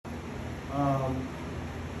Um,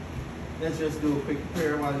 let's just do a quick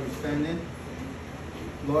prayer while you're standing.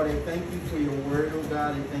 Lord, I thank you for your word, oh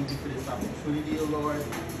God. I thank you for this opportunity, oh Lord.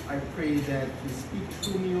 I pray that you speak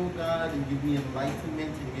through me, oh God, and give me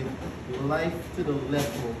enlightenment and give life to the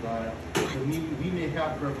left, oh God. That we may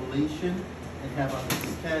have revelation and have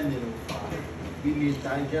understanding, oh Father. We may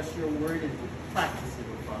digest your word and practice it,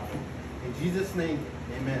 oh Father. In Jesus' name,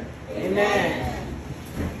 amen. Amen.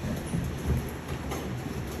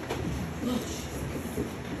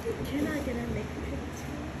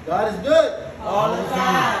 God is good. All the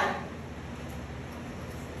time.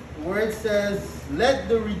 The word says, let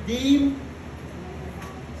the redeemed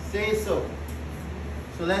say so.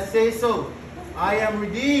 So let's say so. I am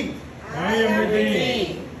redeemed. I am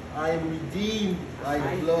redeemed. I am redeemed by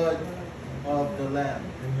the blood of the Lamb.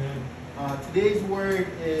 Amen. Today's word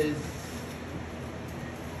is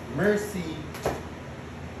mercy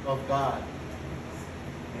of God.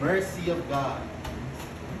 Mercy of God.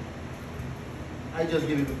 I just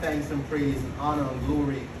give him thanks and praise and honor and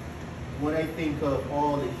glory when I think of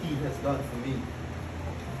all that he has done for me.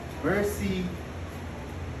 Mercy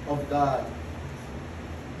of God.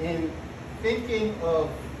 In thinking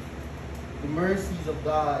of the mercies of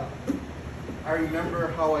God, I remember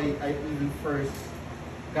how I even first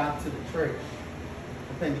got to the church,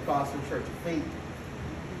 the Pentecostal Church of Faith.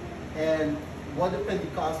 And what the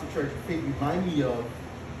Pentecostal Church of Faith remind me of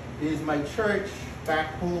is my church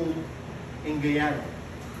back home in Guyana,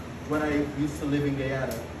 when I used to live in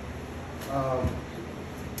Guyana.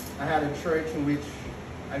 I had a church in which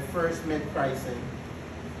I first met Christ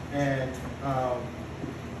in, and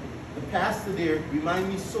the pastor there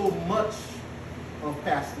reminded me so much of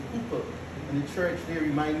Pastor Cooper, and the church there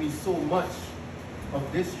reminded me so much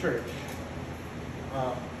of this church.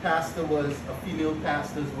 Pastor was a female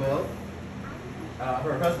pastor as well.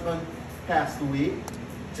 Her husband passed away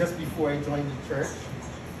just before I joined the church.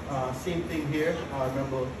 Same thing here. I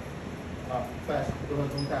remember Pastor Cooper's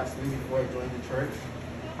husband passed away before I joined the church.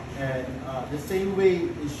 And the same way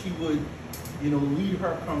she would, lead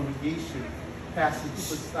her congregation, Pastor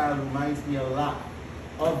Cooper's style reminds me a lot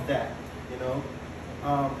of that,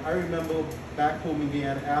 I remember back home in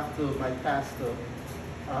Guyana after my pastor,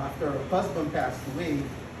 after her husband passed away,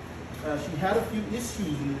 she had a few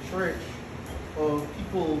issues in the church of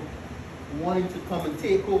people wanting to come and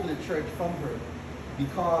take over the church from her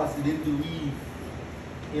because they didn't believe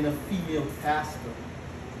in a female pastor.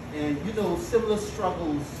 And similar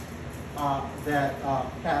struggles that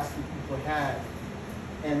Pastor Cooper had.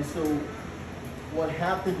 And so what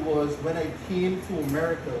happened was, when I came to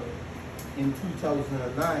America in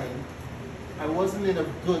 2009, I wasn't in a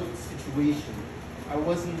good situation. I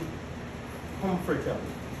wasn't comfortable.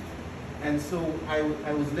 And so I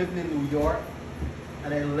was living in New York,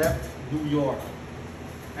 and I left New York,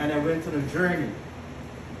 and I went on a journey.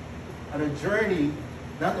 And a journey,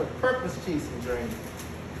 not a purpose-chasing journey,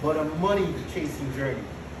 but a money-chasing journey.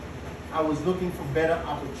 I was looking for better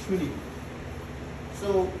opportunity.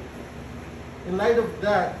 So, in light of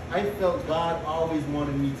that, I felt God always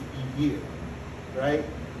wanted me to be here, right?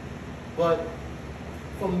 But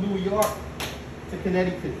from New York to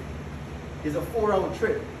Connecticut is a 4-hour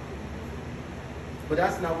trip. But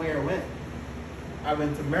that's not where I went. I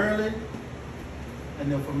went to Maryland,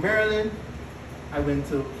 and then from Maryland, I went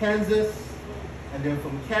to Kansas, and then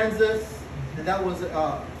from Kansas, and that was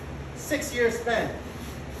a 6-year span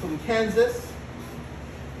from Kansas.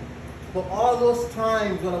 But all those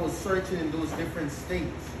times when I was searching in those different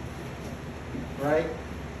states, right,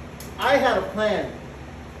 I had a plan,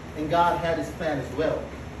 and God had his plan as well.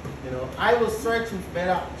 I was searching for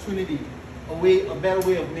better opportunity, a better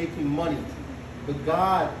way of making money. But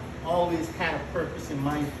God always had a purpose in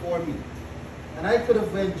mind for me. And I could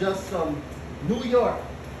have went just from New York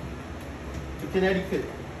to Connecticut,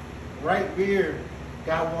 right where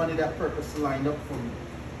God wanted that purpose to line up for me.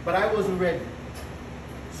 But I wasn't ready.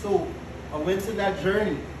 So I went to that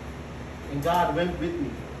journey, and God went with me.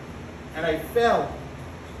 And I fell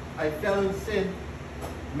in sin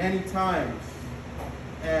many times.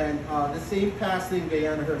 And the same pastor in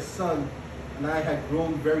Guyana, her son, and I had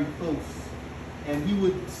grown very close. And he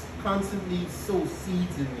would constantly sow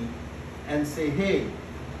seeds in me and say, hey, you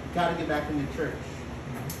got to get back into church.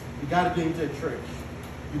 You got to get into a church.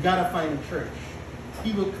 You got to find a church.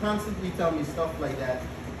 He would constantly tell me stuff like that.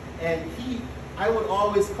 And I would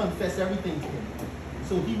always confess everything to him.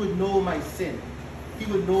 So he would know my sin. He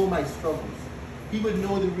would know my struggles. He would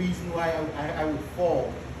know the reason why I would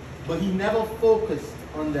fall. But he never focused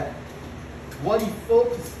on that. What he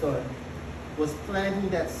focused on was planting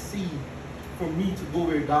that seed for me to go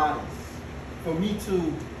where God is. For me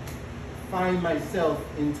to find myself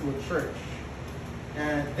into a church.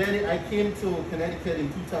 And then I came to Connecticut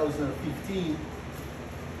in 2015,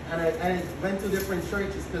 and I went to different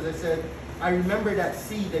churches because I said, I remember that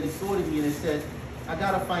seed that he sowed in me, and I said, I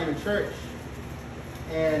gotta find a church.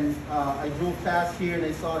 And I drove past here and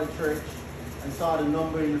I saw the church. I saw the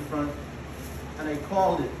number in the front, and I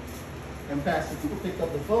called it. And Pastor Cooper picked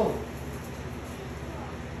up the phone.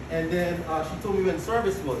 And then she told me when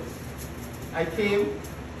service was. I came.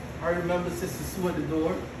 I remember Sister Sue at the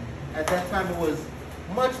door. At that time, it was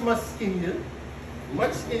much skinnier.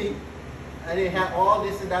 Much skinny. I didn't have all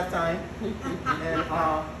this at that time.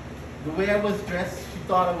 And the way I was dressed, she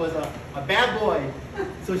thought I was a bad boy.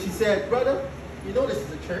 So she said, brother, you know this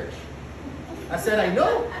is a church. I said, I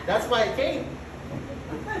know. That's why I came.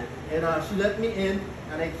 And she let me in,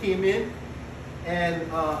 and I came in. And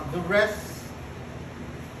the rest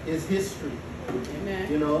is history.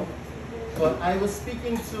 Amen. You know? But I was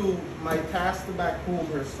speaking to my pastor back home,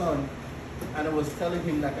 her son, and I was telling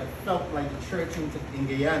him that I felt like the church in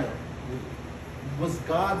Guyana was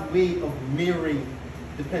God's way of mirroring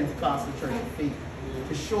the Pentecostal church of faith,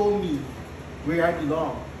 to show me where I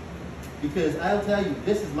belong. Because I'll tell you,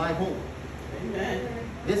 this is my home. Amen.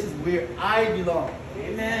 This is where I belong.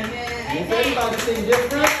 Amen. And if anybody saying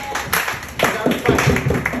different, you gotta fight.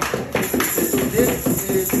 This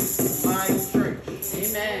is my church.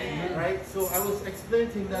 Amen. Right? So I was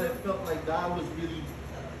explaining to him that I felt like God was really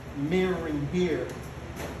mirroring here,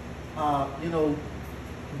 you know,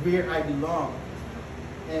 where I belong.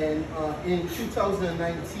 And in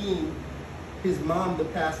 2019, his mom, the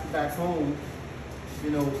pastor back home,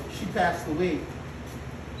 you know, she passed away.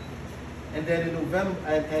 And then in November,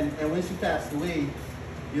 and when she passed away,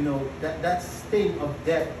 you know, that sting of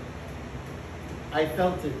death, I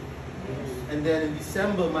felt it. And then in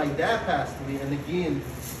December, my dad passed away, and again,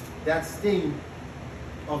 that sting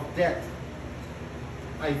of death,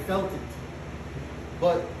 I felt it.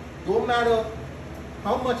 But no matter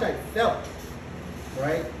how much I felt,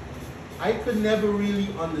 right, I could never really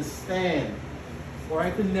understand, or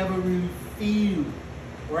I could never really feel,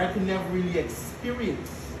 or I could never really experience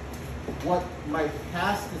what my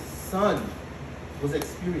pastor's son was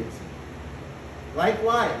experiencing.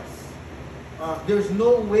 Likewise, there's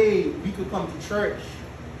no way we could come to church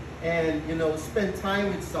and, you know, spend time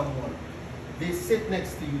with someone. They sit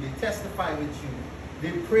next to you, they testify with you,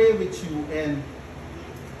 they pray with you, and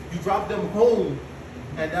you drop them home,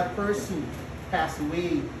 and that person pass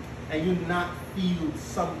away, and you not feel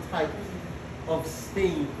some type of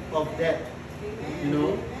sting of death, you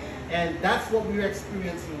know? And that's what we're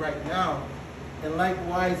experiencing right now. And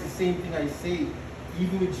likewise, the same thing I say,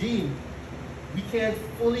 even with Gene, we can't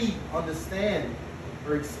fully understand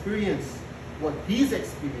or experience what he's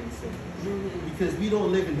experiencing because we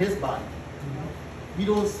don't live in his body. We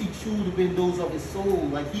don't see through the windows of his soul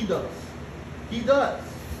like he does. He does,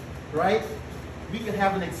 right? We can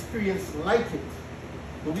have an experience like it,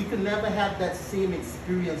 but we can never have that same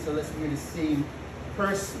experience unless we're the same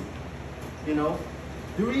person, you know?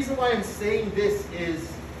 The reason why I'm saying this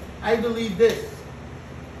is I believe this.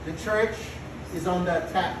 The church is under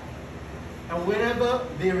attack. And whenever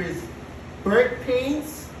there is birth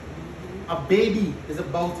pains, a baby is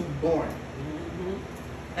about to be born.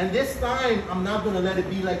 And this time, I'm not going to let it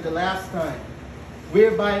be like the last time,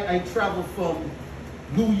 whereby I traveled from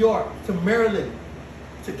New York to Maryland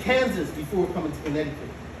to Kansas before coming to Connecticut.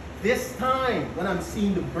 This time, when I'm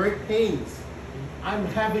seeing the birth pains, I'm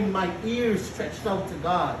having my ears stretched out to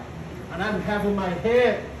God, and I'm having my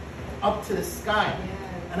head up to the sky,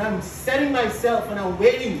 and I'm setting myself and I'm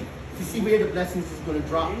waiting to see where the blessings is going to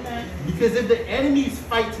drop. Because if the enemy is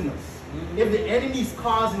fighting us, if the enemy is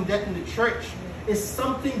causing death in the church, it's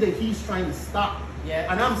something that he's trying to stop.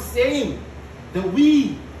 And I'm saying that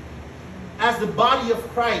we, as the body of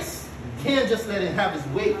Christ, can't just let him have his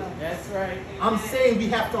way. That's right. I'm saying we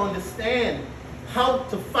have to understand how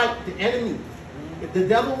to fight the enemy. If the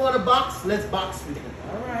devil want to box, let's box with him.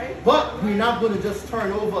 All right. But we're not going to just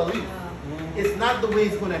turn over a leaf. It's not the way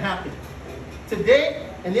it's going to happen. Today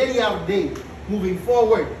and any other day, moving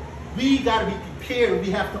forward, we got to be prepared.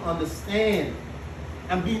 We have to understand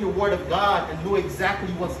and be in the Word of God and know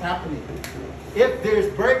exactly what's happening. If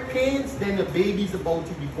there's birth pains, then the baby's about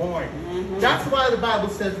to be born. That's why the Bible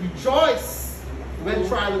says, rejoice when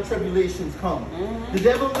trial and tribulations come. The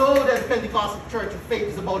devil knows that the Pentecostal church of faith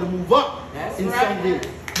is about to move up some day.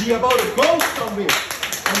 We're about to go somewhere.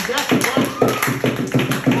 And that's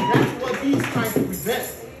what he's trying to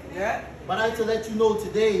prevent. But I have to let you know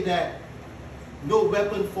today that no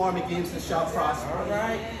weapon formed against us shall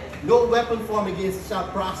prosper. No weapon formed against us shall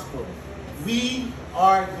prosper. We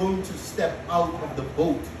are going to step out of the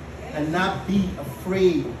boat. and not be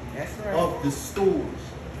afraid That's right. of the storms.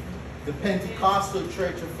 The Pentecostal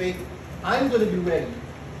Church of Faith, I'm going to be ready.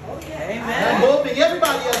 And I'm Amen. hoping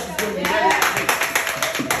everybody else is going to be ready.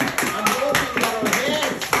 I'm hoping that our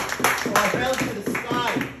hands are held to the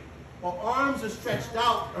sky, our arms are stretched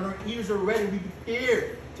out, and our ears are ready. We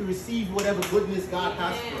prepared to receive whatever goodness God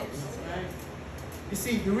has for us. That's right. You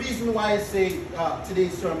see, the reason why I say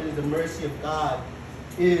today's sermon is the mercy of God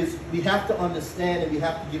is we have to understand and we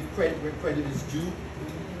have to give credit where credit is due.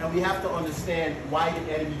 And we have to understand why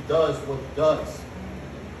the enemy does what he does.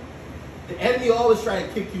 The enemy always tries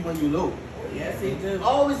to kick you when you're low. Yes, he do.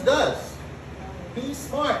 Always does. He's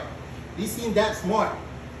smart. He seems that smart.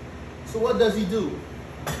 So what does he do?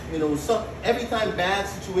 You know, every time bad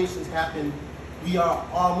situations happen, we are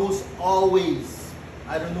almost always,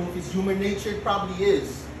 I don't know if it's human nature, it probably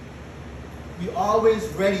is. We're always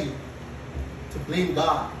ready to blame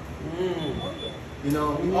God. You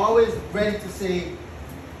know, we're always ready to say,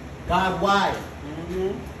 God, why?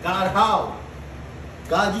 God, how?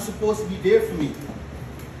 God, you're supposed to be there for me.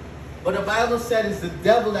 But the Bible said it's the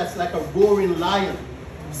devil that's like a roaring lion,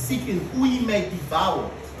 seeking who he may devour.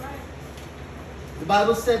 The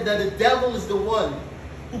Bible said that the devil is the one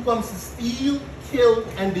who comes to steal, kill,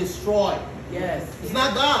 and destroy. Yes. It's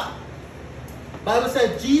not God. The Bible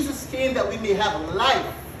said Jesus came that we may have life,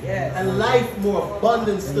 Yes. and life more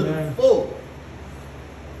abundance to the full.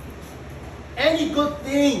 Any good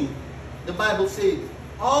thing, the Bible says,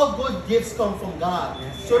 all good gifts come from God.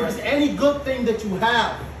 Yes, So if there's any good thing that you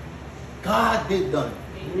have, God did done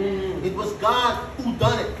it. It was God who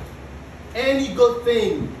done it. Any good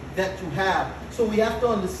thing that you have. So we have to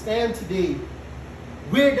understand today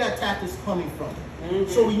where the attack is coming from.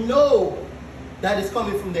 So we know that it's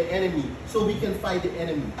coming from the enemy, so we can fight the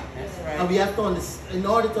enemy. That's And right. we have to understand, in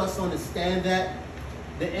order to us to understand that,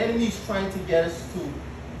 the enemy is trying to get us to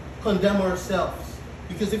condemn ourselves.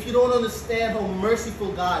 Because if you don't understand how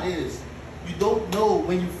merciful God is, you don't know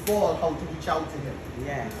when you fall how to reach out to him.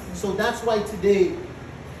 Yes. So that's why today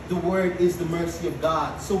the word is the mercy of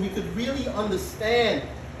God. So we could really understand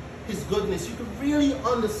his goodness. You could really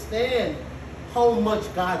understand how much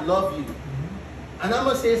God loves you. And I'm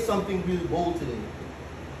going to say something really bold today.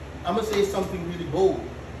 I'm going to say something really bold.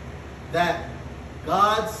 That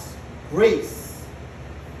God's grace,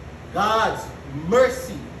 God's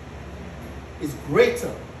mercy is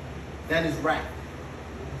greater than his wrath.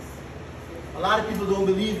 A lot of people don't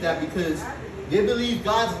believe that because they believe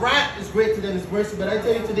God's wrath is greater than his mercy. But I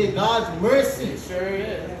tell you today, God's mercy, It sure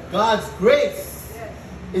is. God's grace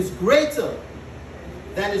is greater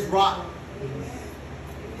than his wrath.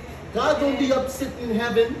 God don't be up sitting in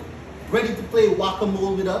heaven ready to play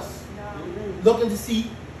whack-a-mole with us, looking to see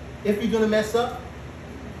if we're going to mess up.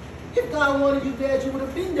 If God wanted you dead, you would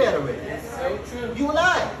have been dead already. That's so true. You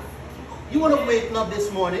alive. You would have waken up this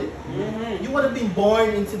morning. You would have been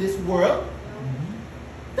born into this world.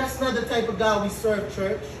 That's not the type of God we serve,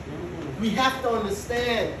 church. We have to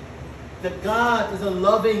understand that God is a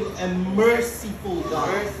loving and merciful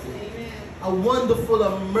God. A wonderful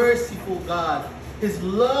and merciful God. His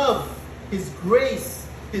love, his grace,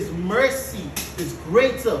 his mercy is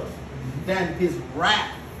greater than his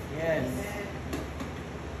wrath. Yes.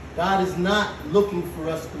 God is not looking for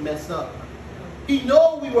us to mess up. He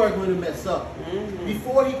knows we were going to mess up.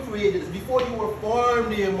 Before he created us, before you were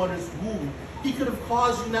formed in your mother's womb, he could have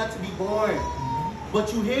caused you not to be born.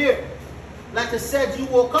 But you're here. Like I said, you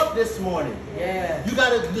woke up this morning. Yes.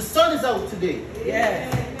 The sun is out today.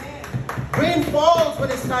 Yes. Rain falls when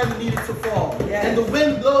it's time it needed to fall. Yes. And the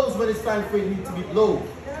wind blows when it's time for it need to be blown.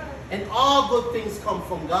 And all good things come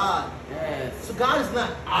from God. Yes. So God is not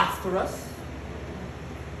after us.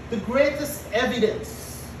 The greatest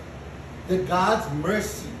evidence that God's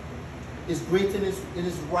mercy is greater than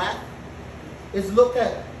his wrath is look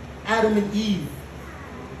at Adam and Eve.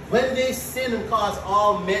 When they sinned and caused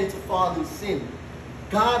all men to fall in sin,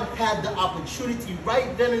 God had the opportunity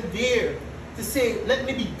right then and there to say, let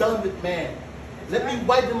me be done with man. Let me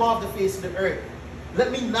wipe them off the face of the earth.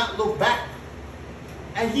 Let me not look back.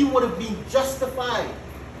 And he would have been justified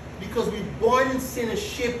because we're born in sin and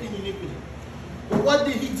shaped in iniquity. But what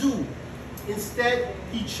did he do? Instead,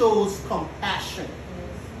 he chose compassion.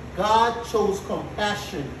 God chose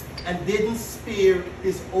compassion and didn't spare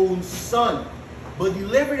his own son, but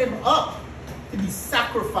delivered him up to be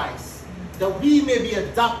sacrificed, that we may be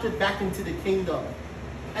adopted back into the kingdom.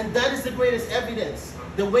 And that is the greatest evidence,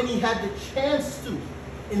 that when he had the chance to,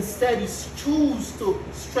 instead he chose to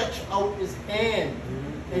stretch out his hand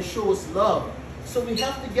and show us love. So we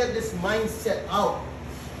have to get this mindset out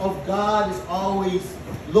of God is always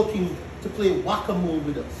looking to play whack-a-mole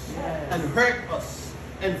with us and hurt us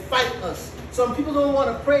and fight us. Some people don't want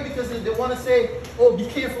to pray because they want to say, oh, be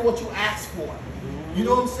careful what you ask for. You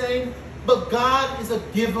know what I'm saying? But God is a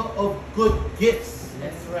giver of good gifts.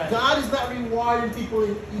 That's right. God is not rewarding people.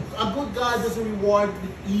 A good God doesn't reward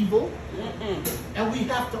with evil. And we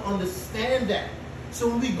have to understand that. So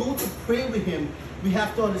when we go to pray with him, we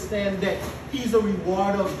have to understand that he's a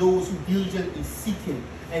rewarder of those who diligently seek him.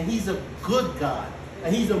 And he's a good God.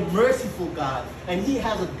 And he's a merciful God. And he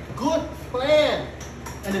has a good plan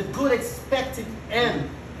and a good expected end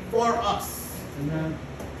for us. Amen.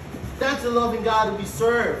 That's the loving God that we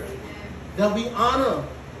serve, that we honor,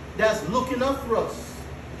 that's looking up for us.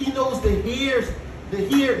 He knows the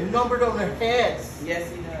hair numbered on our heads. Yes,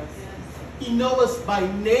 he does. He knows us by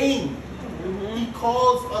name. He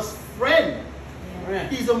calls us friend. Right.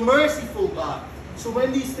 He's a merciful God. So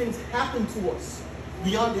when these things happen to us,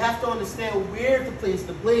 we have to understand where to place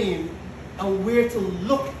the blame and where to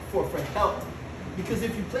look for help. Because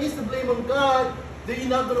if you place the blame on God, then you're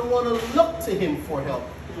not going to want to look to him for help.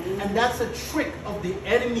 And that's a trick of the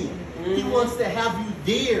enemy. He wants to have you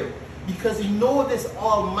there because he knows this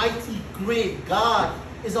almighty, great God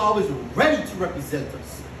is always ready to represent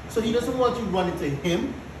us. So he doesn't want you running to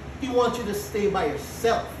him. He wants you to stay by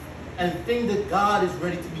yourself and think that God is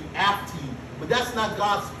ready to be after you. But that's not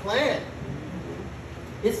God's plan.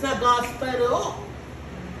 It's not God's plan at all.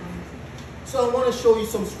 So I want to show you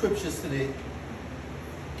some scriptures today.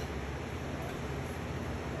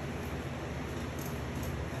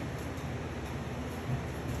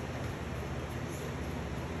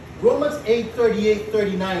 Romans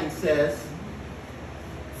 8:38-39 says,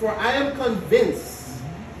 "For I am convinced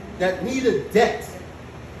that neither death,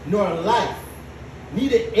 nor life,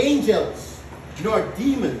 neither angels, nor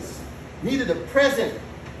demons, neither the present,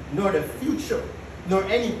 nor the future, nor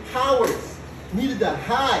any powers, neither the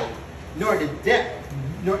high, nor the depth,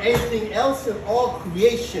 nor anything else in all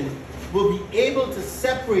creation will be able to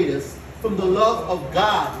separate us from the love of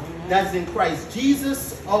God that's in Christ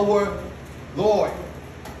Jesus our Lord."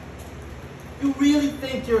 You really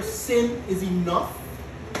think your sin is enough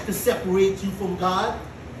to separate you from God?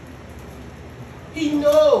 He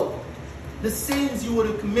knows the sins you would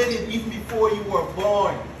have committed even before you were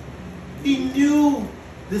born. He knew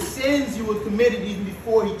the sins you would have committed even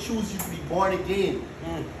before he chose you to be born again.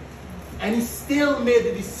 And he still made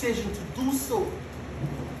the decision to do so.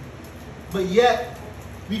 But yet,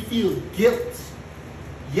 we feel guilt.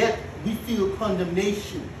 Yet, we feel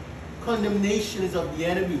condemnation. Condemnation is of the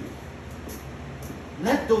enemy.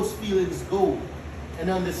 Let those feelings go and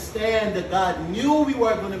understand that God knew we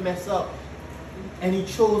were going to mess up and he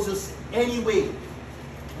chose us anyway.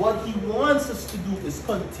 What he wants us to do is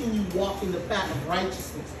continue walking the path of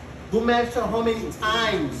righteousness. No matter how many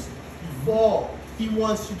times you fall, he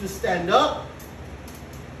wants you to stand up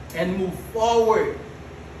and move forward.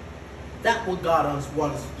 That's what God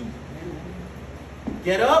wants us to do.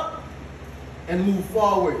 Get up and move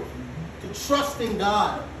forward. To trust in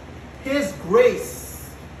God. His grace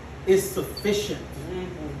is sufficient.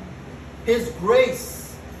 His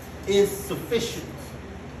grace is sufficient.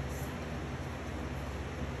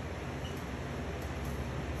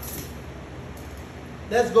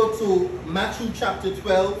 Let's go to Matthew chapter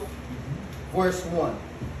 12, verse 1.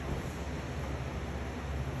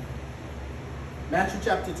 Matthew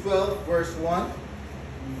chapter 12, verse 1.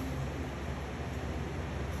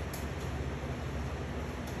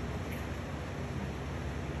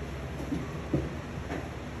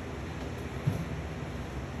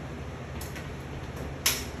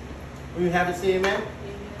 Will you have it say amen?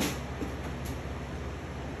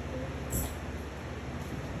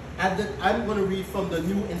 I'm going to read from the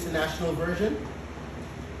New International Version.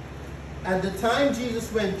 At the time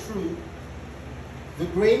Jesus went through the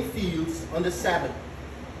grain fields on the Sabbath,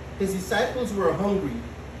 his disciples were hungry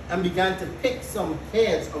and began to pick some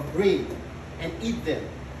heads of grain and eat them.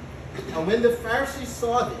 And when the Pharisees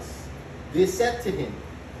saw this, they said to him,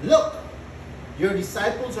 "Look, your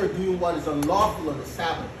disciples are doing what is unlawful on the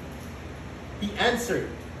Sabbath." He answered,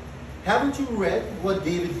 "Haven't you read what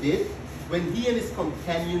David did when he and his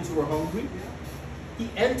companions were hungry? He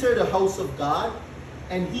entered the house of God,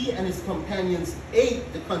 and he and his companions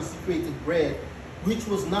ate the consecrated bread, which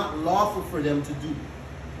was not lawful for them to do,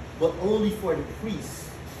 but only for the priests.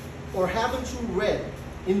 Or haven't you read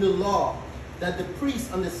in the law that the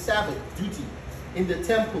priests on the Sabbath duty in the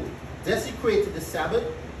temple desecrated the Sabbath,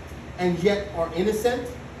 and yet are innocent?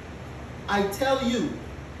 I tell you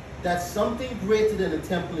that something greater than the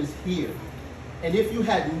temple is here. And if you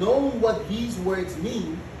had known what these words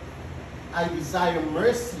mean, I desire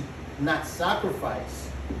mercy, not sacrifice,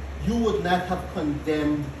 you would not have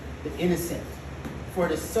condemned the innocent. For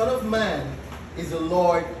the Son of Man is the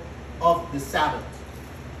Lord of the Sabbath.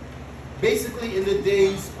 Basically, in the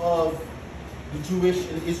days of the Jewish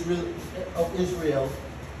and Israel,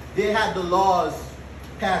 they had the laws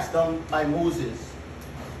passed down by Moses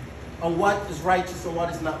on what is righteous and what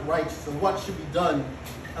is not righteous, and what should be done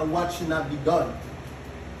and what should not be done.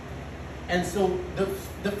 And so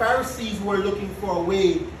the Pharisees were looking for a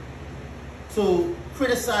way to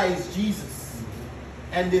criticize Jesus.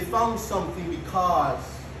 And they found something because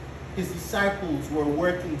his disciples were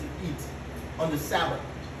working to eat on the Sabbath.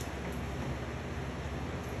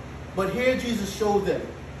 But here Jesus showed them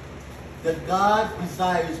that God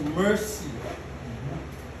desires mercy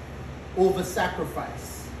over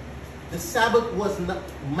sacrifice. The Sabbath was not,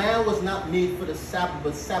 man was not made for the Sabbath,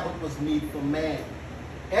 but Sabbath was made for man.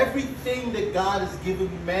 Everything that God has given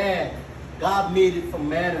man, God made it for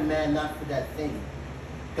man and man not for that thing.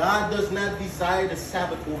 God does not desire the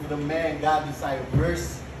Sabbath over the man. God desires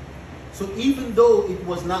mercy. So even though it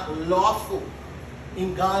was not lawful,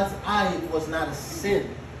 in God's eye it was not a sin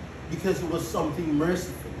because it was something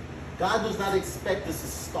merciful. God does not expect us to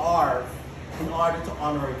starve in order to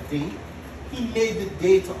honor a day. He made the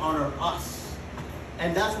day to honor us.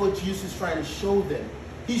 And that's what Jesus is trying to show them.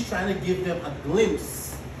 He's trying to give them a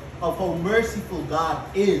glimpse of how merciful God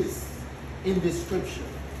is in this scripture.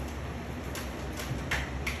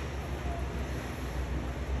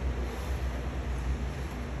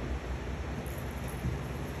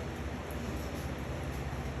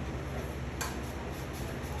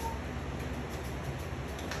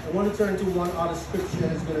 I want to turn to one other scripture,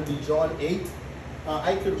 and it's going to be John 8.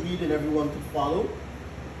 I could read and everyone could follow.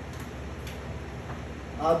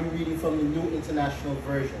 I'll be reading from the New International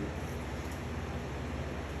Version.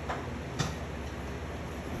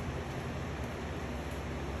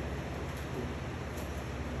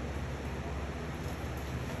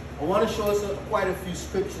 I want to show us quite a few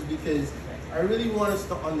scriptures because I really want us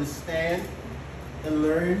to understand and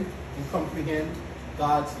learn and comprehend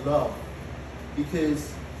God's love.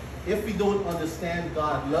 Because if we don't understand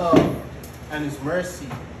God's love and His mercy,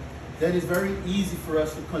 then it's very easy for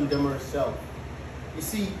us to condemn ourselves. You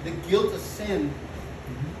see, the guilt of sin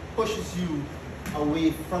pushes you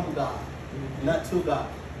away from God, not to God.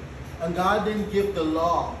 And God didn't give the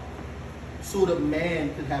law so that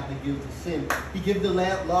man could have the guilt of sin. He gave the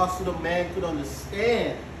law so that man could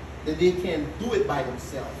understand that they can't do it by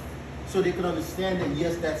themselves. So they could understand that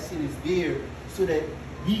yes, that sin is there, so that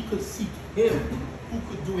we could seek Him who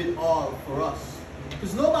could do it all for us.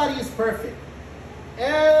 Because nobody is perfect.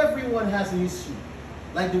 Everyone has an issue.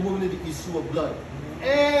 Like the woman with the issue of blood.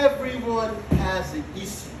 Everyone has an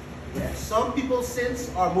issue. Yes. Some people's sins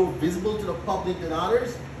are more visible to the public than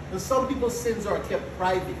others, and some people's sins are kept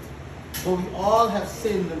private. But we all have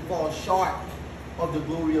sinned and fall short of the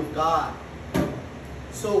glory of God.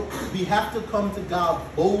 So we have to come to God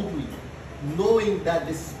boldly, knowing that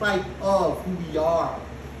despite of who we are,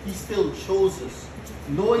 He still chose us.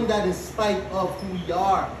 Knowing that in spite of who we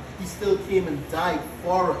are, He still came and died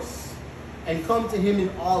for us. And come to Him in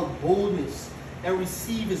all boldness and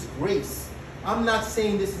receive His grace. I'm not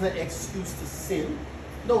saying this is an excuse to sin.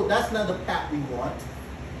 No, that's not the path we want.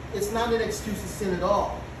 It's not an excuse to sin at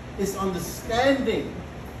all. It's understanding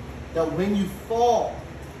that when you fall,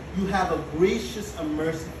 you have a gracious and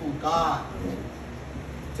merciful God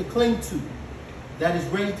to cling to that is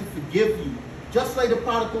ready to forgive you. Just like the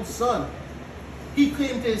prodigal son. He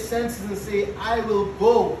came to his senses and said, I will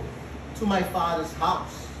go to my father's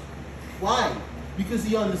house. Why? Because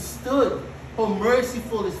he understood how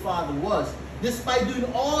merciful his father was. Despite doing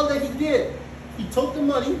all that he did, he took the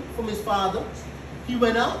money from his father. He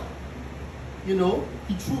went out. You know,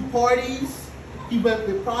 he threw parties. He went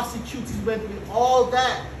with prostitutes. He went with all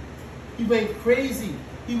that. He went crazy.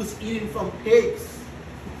 He was eating from pigs.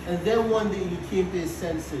 And then one day he came to his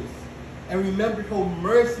senses and remembered how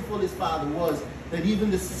merciful his father was, that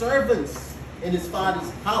even the servants in his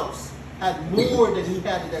father's house had more than he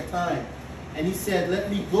had at that time. And he said,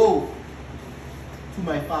 let me go to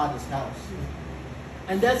my father's house.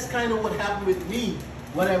 And that's kind of what happened with me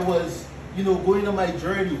when I was, going on my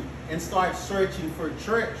journey and start searching for a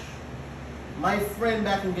church. My friend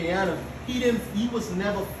back in Guyana, he was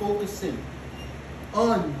never focusing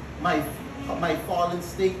on my fallen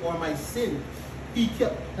state or my sin. He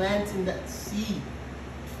kept planting that seed.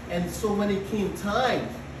 And so when it came time,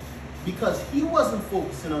 because he wasn't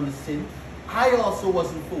focusing on the sin, I also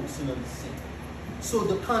wasn't focusing on the sin. So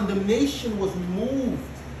the condemnation was removed.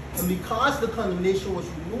 And because the condemnation was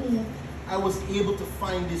removed, I was able to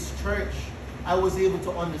find this church. I was able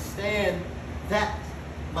to understand that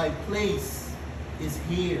my place is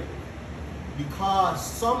here. Because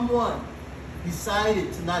someone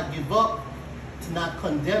decided to not give up to not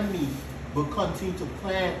condemn me, but continue to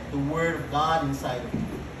plant the word of God inside of me.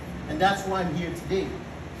 And that's why I'm here today.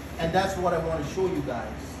 And that's what I want to show you guys.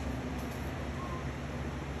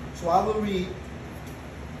 So I will read,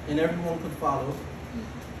 and everyone could follow.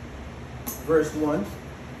 Verse 1.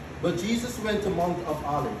 But Jesus went to Mount of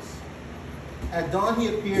Olives. At dawn he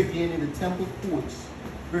appeared again in the temple courts,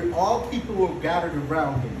 where all people were gathered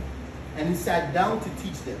around him, and he sat down to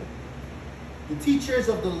teach them. The teachers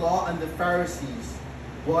of the law and the Pharisees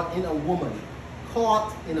brought in a woman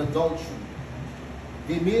caught in adultery.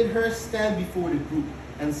 They made her stand before the group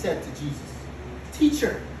and said to Jesus,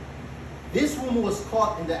 "Teacher, this woman was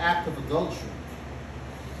caught in the act of adultery.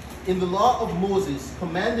 In the law of Moses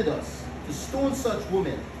commanded us to stone such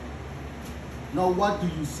women. Now what do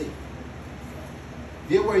you say?"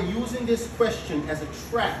 They were using this question as a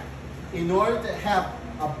trap in order to have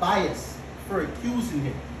a bias for accusing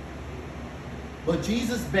him. But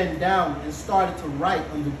Jesus bent down and started to write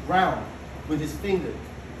on the ground with his finger.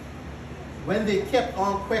 When they kept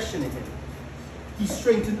on questioning him, he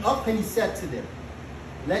straightened up and he said to them,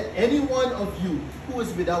 "Let any one of you who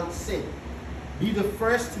is without sin be the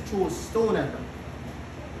first to throw a stone at her."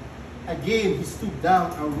 Again he stooped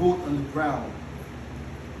down and wrote on the ground.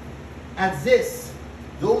 At this,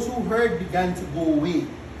 those who heard began to go away,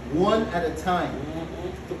 one at a time,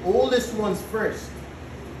 the oldest ones first,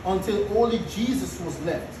 until only Jesus was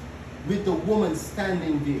left, with the woman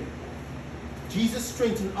standing there. Jesus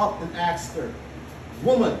straightened up and asked her,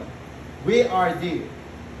 "Woman, where are they?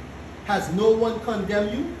 Has no one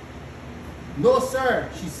condemned you?" "No, sir,"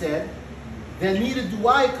 she said. "Then neither do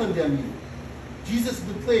I condemn you." Jesus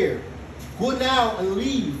declared, "Go now and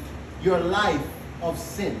leave your life of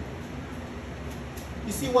sin."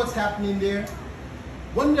 You see what's happening there?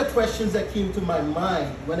 One of the questions that came to my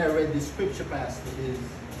mind when I read this scripture passage is,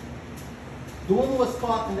 the woman was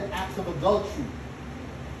caught in the act of adultery.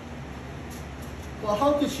 Well,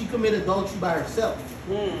 how could she commit adultery by herself?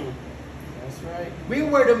 That's right. Where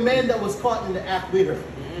were the men that was caught in the act with her?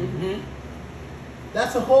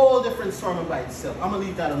 That's a whole different sermon by itself. I'm going to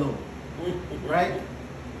leave that alone. Right?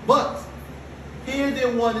 But here they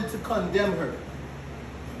wanted to condemn her.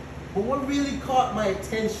 But what really caught my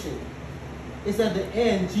attention is at the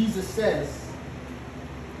end, Jesus says,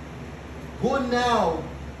 "Go now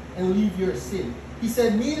and leave your sin." He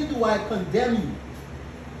said, "Neither do I condemn you.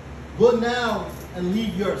 Go now and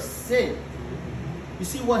leave your sin." You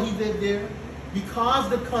see what he did there? Because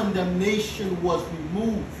the condemnation was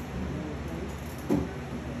removed,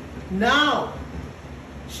 now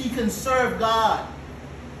she can serve God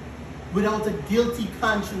without a guilty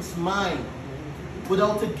conscience mind,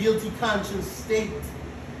 without a guilty conscience state.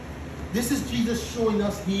 This is Jesus showing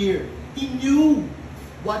us here. He knew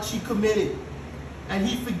what she committed, and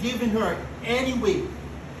he forgiven her anyway.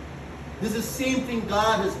 This is the same thing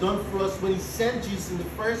God has done for us when he sent Jesus in the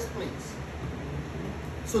first place.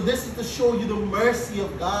 So this is to show you the mercy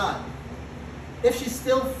of God. If she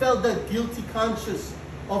still felt that guilty conscience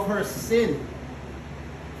of her sin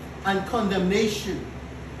and condemnation,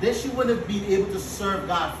 then she wouldn't be able to serve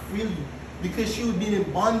God freely, because she would be in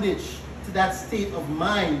bondage to that state of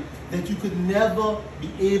mind that you could never be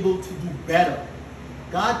able to do better.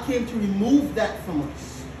 God came to remove that from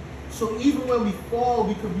us. So even when we fall,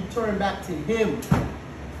 we could return back to him,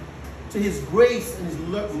 to his grace and his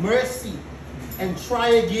mercy, and try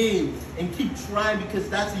again and keep trying, because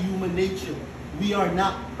that's a human nature. We are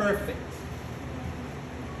not perfect.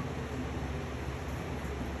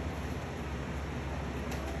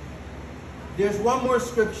 There's one more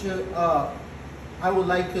scripture I would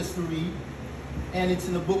like us to read, and it's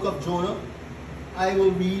in the book of Jonah. I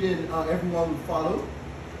will read and everyone will follow.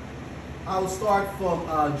 I'll start from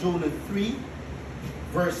Jonah 3,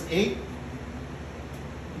 verse 8,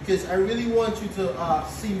 because I really want you to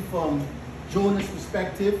see from Jonah's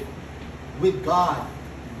perspective with God,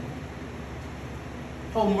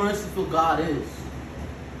 how merciful God is.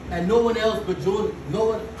 And no one else but Jonah,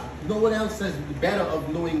 no one else has better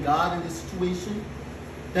of knowing God in this situation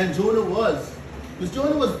than Jonah was. Because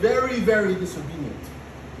Jonah was very, very disobedient.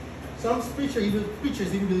 Some preachers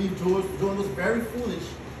even believe Jonah was very foolish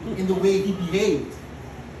in the way he behaved.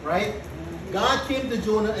 Right? God came to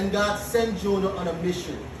Jonah and God sent Jonah on a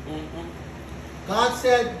mission. God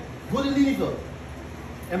said, "Go to Nineveh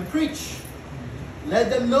and preach. Let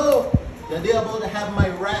them know that they are about to have my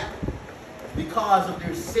wrath because of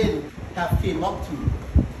their sin have came up to me."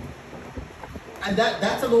 And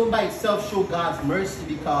that alone by itself showed God's mercy,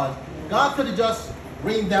 because God could have just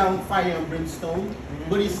rained down fire and brimstone,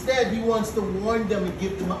 but instead he wants to warn them and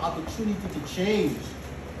give them an opportunity to change.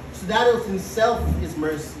 So that was in itself his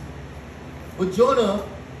mercy. But Jonah,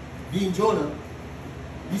 being Jonah,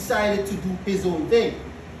 decided to do his own thing.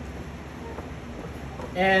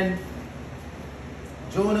 And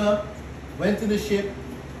Jonah went to the ship,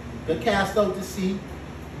 got cast out to sea.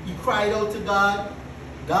 He cried out to God.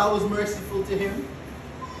 God was merciful to him.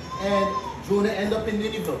 And Jonah ended up in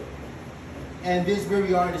Nineveh. And this is where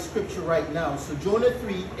we are in the scripture right now. So Jonah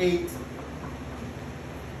 3:8.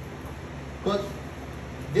 But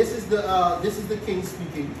this is the king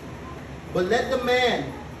speaking. But let the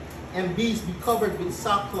man and beast be covered with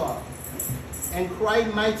sackcloth, and cry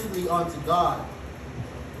mightily unto God.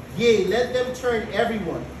 Yea, let them turn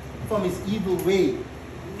everyone from his evil way,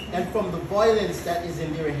 and from the violence that is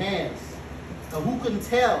in their hands. And who can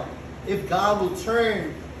tell if God will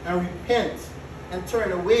turn and repent and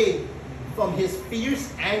turn away from his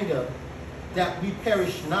fierce anger, that we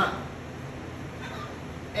perish not?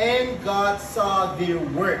 And God saw their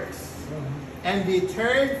works, and they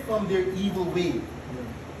turned from their evil way.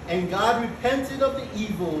 And God repented of the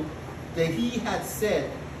evil that he had said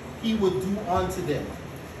he would do unto them,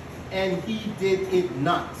 and he did it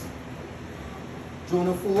not.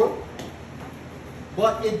 Jonah 4.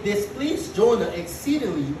 But it displeased Jonah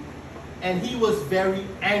exceedingly, and he was very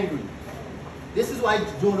angry. This is why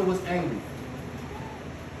Jonah was angry.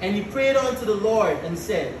 And he prayed unto the Lord and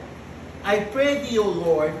said, I pray thee, O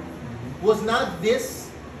Lord, was not this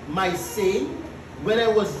my saying when I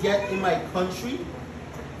was yet in my country?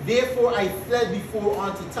 Therefore I fled before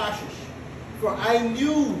unto Tarshish, for I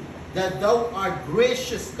knew that thou art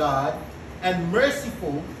gracious God, and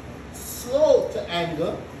merciful, slow to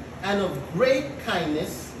anger, and of great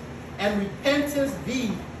kindness, and repentance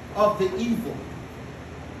thee of the evil.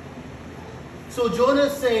 So Jonah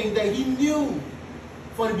is saying that he knew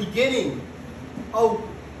from the beginning how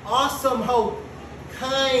awesome, how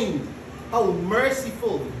kind, how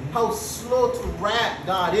merciful, how slow to wrath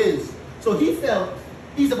God is. So he felt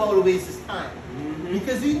he's about to waste his time.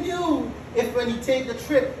 Because he knew if when he take the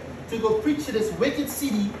trip to go preach to this wicked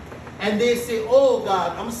city, and they say, oh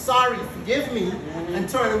God, I'm sorry, forgive me, and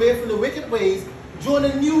turn away from the wicked ways,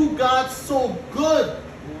 Jonah knew God so good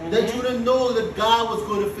that Jonah knew that God was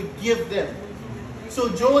going to forgive them. So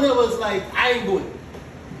Jonah was like, I ain't going.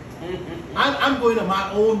 I'm going on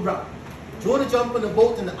my own route. Jonah jumped on the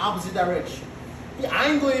boat in the opposite direction.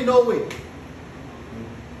 I ain't going nowhere.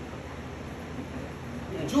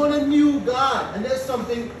 Jonah knew God. And there's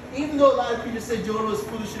something, even though a lot of people say Jonah was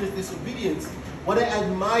foolish in his disobedience, what I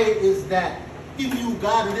admire is that he knew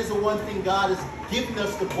God. And this is the one thing God has given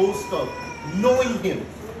us the boast of, knowing him.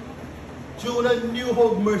 Jonah knew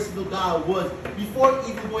how merciful God was. Before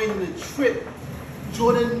even going on the trip,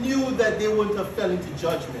 Jonah knew that they wouldn't have fell into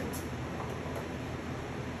judgment.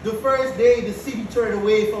 The first day, the city turned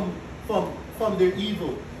away from their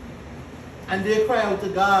evil. And they cried out to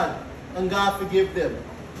God, and God forgave them.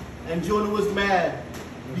 And Jonah was mad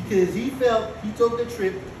because he felt he took the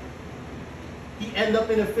trip. He ended up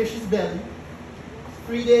in a fish's belly.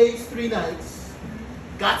 3 days, 3 nights.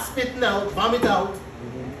 Got spitting out, vomit out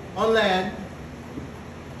on land.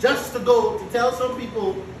 Just to go to tell some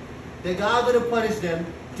people that God going to punish them.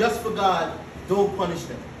 Just for God, don't punish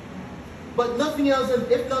them. But nothing else,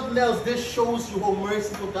 if nothing else, this shows you how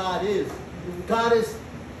merciful God is. God is,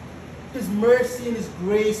 his mercy and his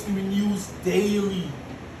grace renews daily.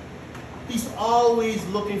 He's always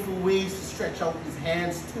looking for ways to stretch out his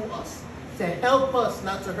hands to us, to help us,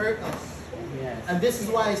 not to hurt us. Yes. And this is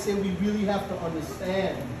why I say we really have to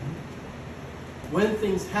understand when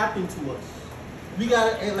things happen to us. We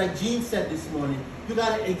gotta, like Gene said this morning, you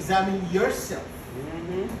gotta examine yourself.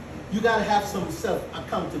 You gotta have some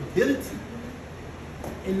self-accountability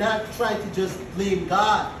and not try to just blame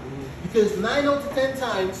God. Because 9 out of 10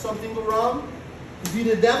 times something go wrong, is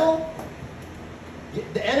either the devil,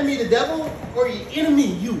 the enemy, the devil, or your enemy,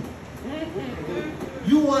 you.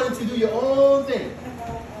 You wanted to do your own thing.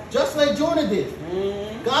 Just like Jonah did.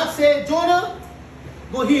 God said, Jonah,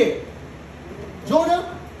 go here.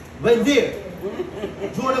 Jonah went there.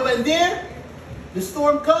 Jonah went there. The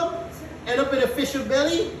storm come, end up in a fish's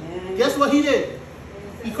belly. Guess what he did?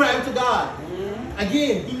 He cried out to God.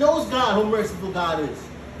 Again, he knows God, how merciful God is.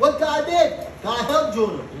 What God did? God helped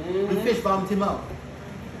Jonah. The fish vomited him out.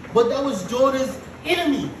 But that was Jonah's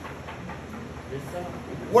enemy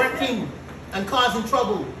working and causing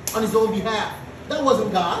trouble on his own behalf. That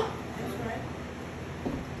wasn't God.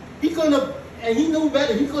 He couldn't have, and he knew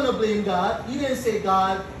better. He couldn't have blamed God. He didn't say,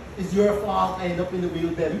 God, it's your fault I end up in the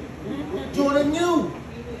whale belly. Jonah knew.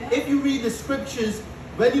 If you read the scriptures,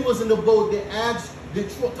 when he was in the boat, they asked, they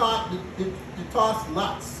tossed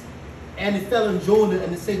lots. And it fell on Jonah,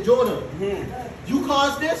 and they said, Jonah, you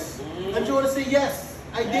caused this? And Jonah said, yes,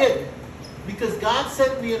 I did. Because God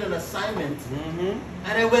sent me on an assignment, and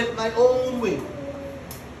I went my own way.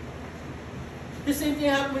 The same thing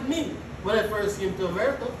happened with me when I first came to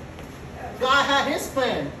America. God had his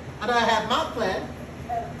plan, and I had my plan.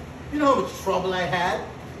 You know how much trouble I had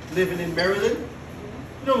living in Maryland?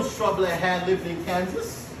 You know how much trouble I had living in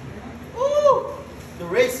Kansas? Ooh, the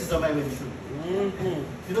racism I went through.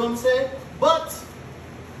 You know what I'm saying? But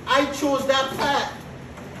I chose that path,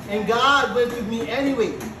 and God went with me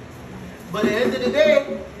anyway. But at the end of the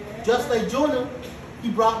day, just like Jonah, he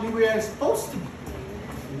brought me where I was supposed to be.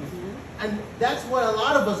 And that's what a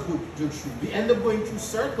lot of us go through. We end up going through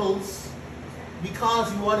circles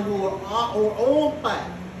because we want to go our own path.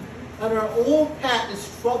 And our own path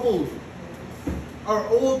is troubled. Our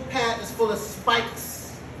own path is full of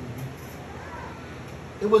spikes.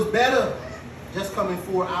 It was better just coming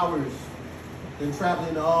 4 hours than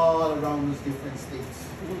traveling all around those different states.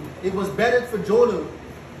 It was better for Jonah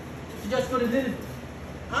to just go to Nineveh.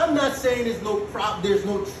 I'm not saying there's no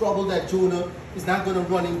trouble that Jonah is not going to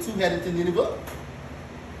run into heading to Nineveh.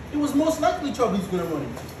 It was most likely trouble he's going to run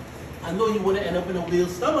into. I know you want to end up in a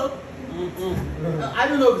whale's stomach. I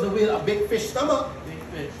don't know if it's a big fish stomach. Big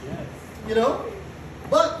fish, yes. You know?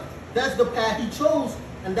 But that's the path he chose,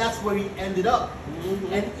 and that's where he ended up.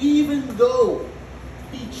 And even though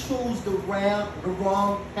he chose the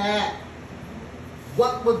wrong path,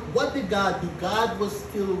 what did God do? God was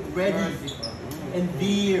still ready and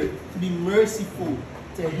there to be merciful,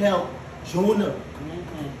 to help Jonah.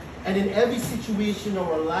 And in every situation of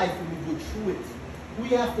our life, when we go through it, we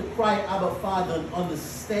have to cry, Abba, Father, and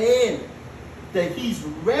understand that he's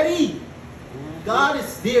ready. God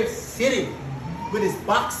is there sitting with his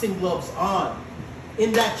boxing gloves on,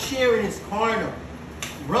 in that chair in his corner,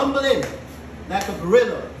 rumbling like a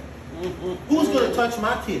gorilla. Who's going to touch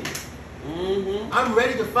my kid? I'm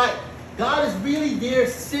ready to fight. God is really there,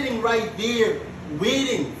 sitting right there,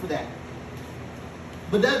 waiting for that.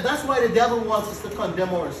 But that's why the devil wants us to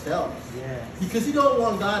condemn ourselves. Yes. Because he don't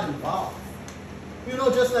want God involved. You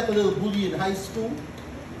know, just like a little bully in high school.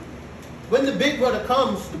 When the big brother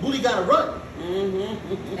comes, the bully got to run.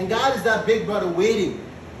 And God is that big brother waiting.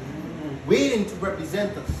 Waiting to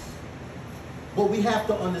represent us. But we have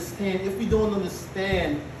to understand, if we don't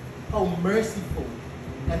understand how merciful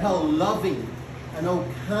and how loving and how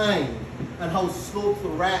kind and how slow to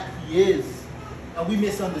wrath he is, and we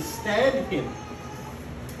misunderstand him,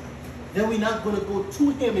 then we're not going to go to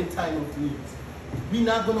him in time of need. We're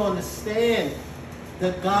not going to understand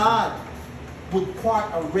that God would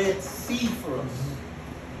part a Red Sea for us.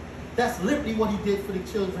 That's literally what he did for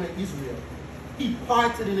the children of Israel. He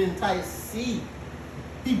parted an entire sea.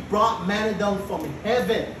 He brought manna down from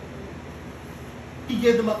heaven. He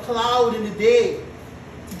gave them a cloud in the day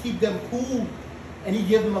to keep them cool. And he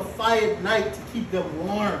gave them a fire at night to keep them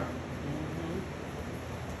warm.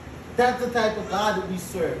 That's the type of God that we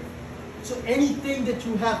serve. So anything that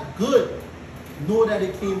you have good, know that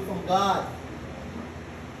it came from God.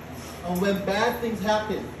 And when bad things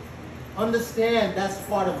happen, understand that's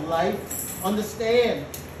part of life. Understand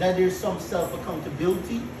that there's some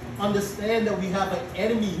self-accountability. Understand that we have an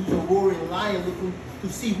enemy who's a roaring lion looking to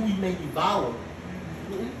see who he may devour.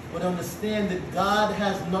 But understand that God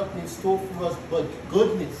has nothing in store for us but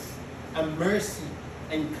goodness and mercy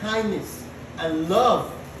and kindness and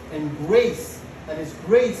love and grace. And his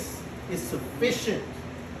grace is sufficient.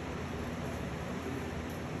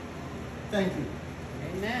 Thank you.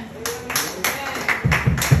 Amen. Amen.